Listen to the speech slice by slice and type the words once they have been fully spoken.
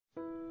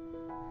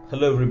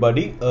Hello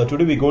everybody,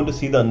 today we're going to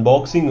see the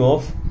unboxing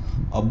of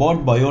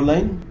Abbott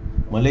Bioline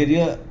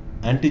Malaria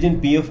Antigen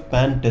PF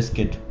Pan Test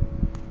Kit.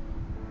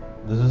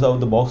 This is how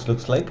the box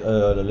looks like.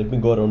 Let me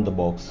go around the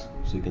box.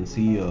 So you can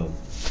see the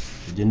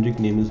generic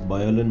name is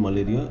Bioline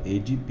Malaria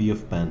AG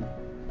PF Pan.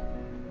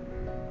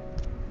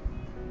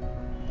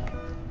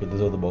 So this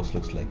is how the box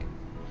looks like.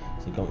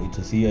 So it's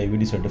a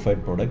CIVD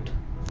certified product.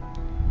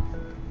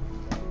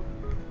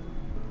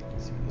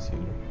 See this here.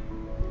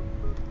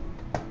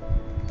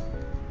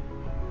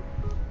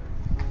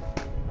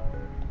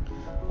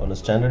 On a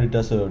standard, it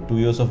has 2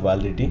 years of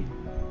validity.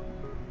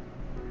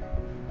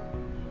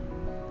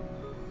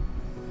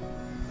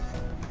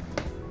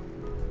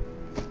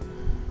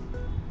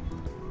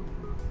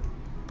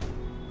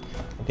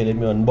 Okay, let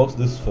me unbox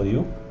this for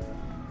you.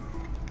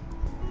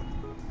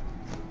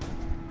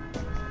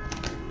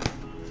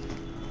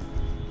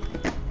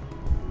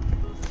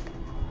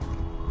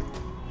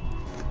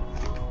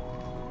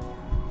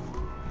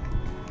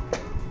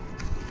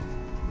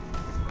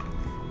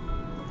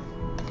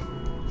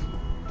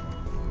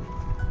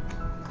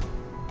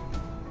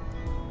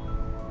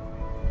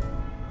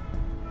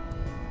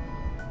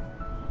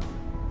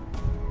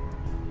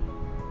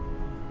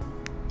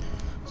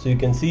 So you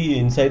can see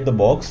inside the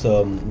box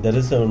there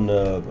is an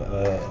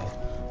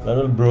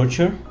manual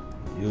brochure.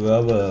 You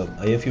have a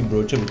IFU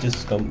brochure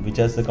which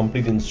has the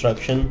complete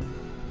instruction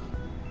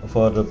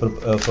for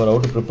how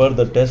to prepare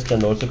the test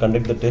and also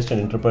conduct the test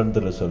and interpret the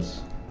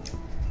results.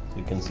 So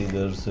you can see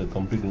there's a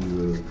complete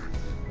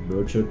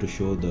brochure to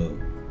show the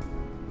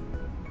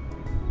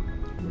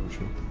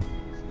brochure.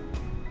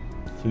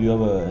 So you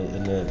have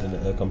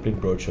a complete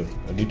brochure,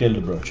 a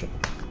detailed brochure.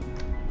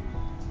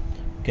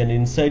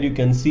 Inside you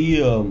can see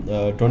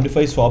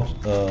 25 swabs.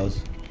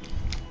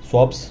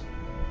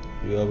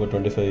 You have a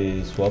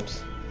 25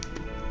 swabs.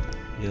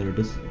 Here it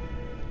is.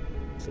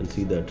 You can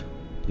see that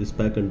this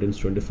pack contains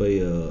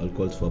 25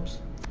 alcohol swabs.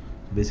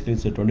 Basically,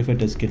 it's a 25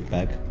 test kit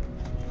pack,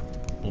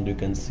 and you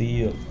can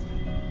see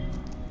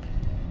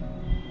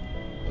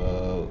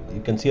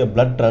a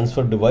blood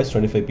transfer device,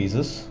 25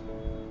 pieces.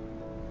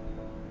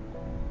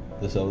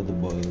 This is how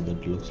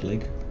that looks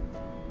like.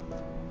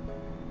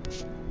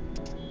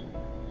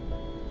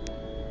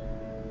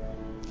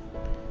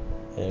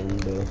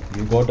 And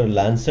you got a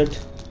lancet.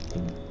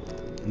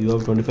 You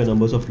have 25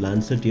 numbers of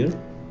lancet here,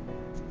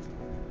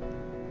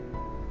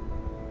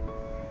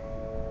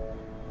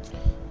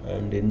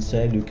 and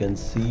inside you can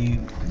see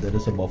there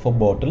is a buffer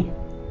bottle.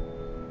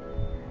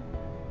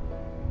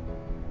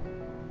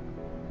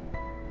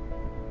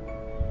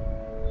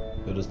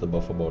 Here is the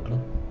buffer bottle.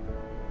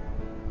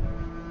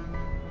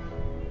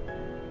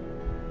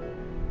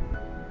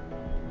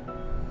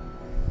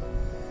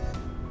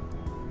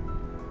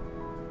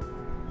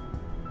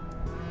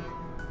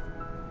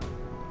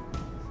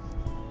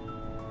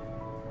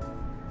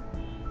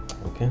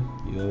 Okay,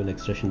 you have an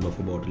extraction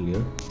buffer bottle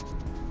here.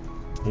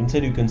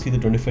 Inside you can see the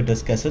 25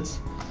 test cassettes.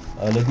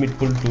 Let me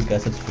pull 2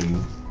 cassettes for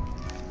you.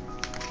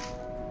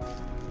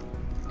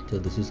 So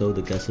this is how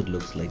the cassette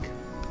looks like.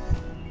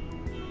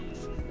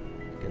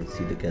 You can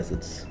see the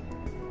cassettes.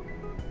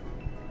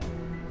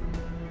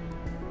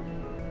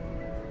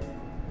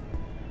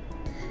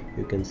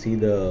 You can see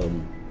the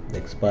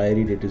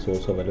expiry date is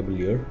also available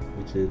here,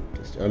 which is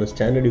on a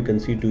standard you can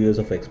see 2 years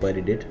of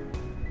expiry date.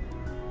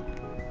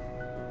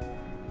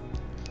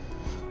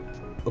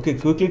 Okay,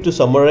 quickly to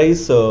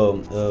summarize,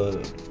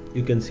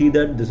 you can see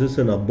that this is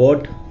an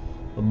Abbott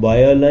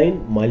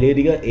Bioline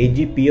Malaria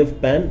AG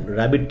PF Pan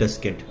Rabbit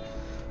Test Kit.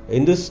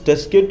 In this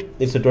test kit,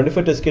 it's a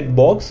 25 test kit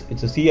box.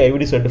 It's a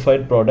CIVD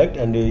certified product,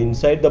 and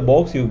inside the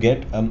box you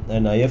get an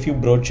IFU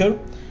brochure,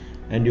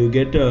 and you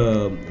get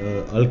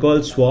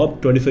alcohol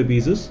swab 25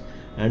 pieces,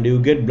 and you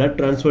get blood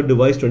transfer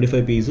device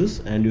 25 pieces,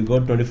 and you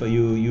got 25.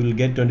 You will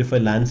get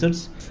 25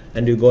 lancets,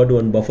 and you got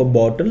 1 buffer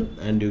bottle,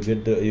 and you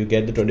get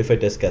the 25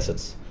 test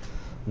cassettes.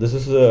 This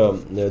is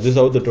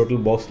how the total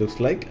box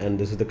looks like, and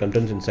this is the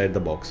contents inside the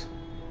box.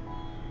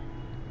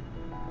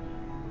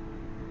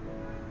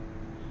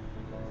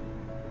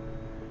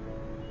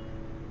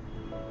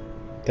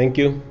 Thank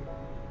you.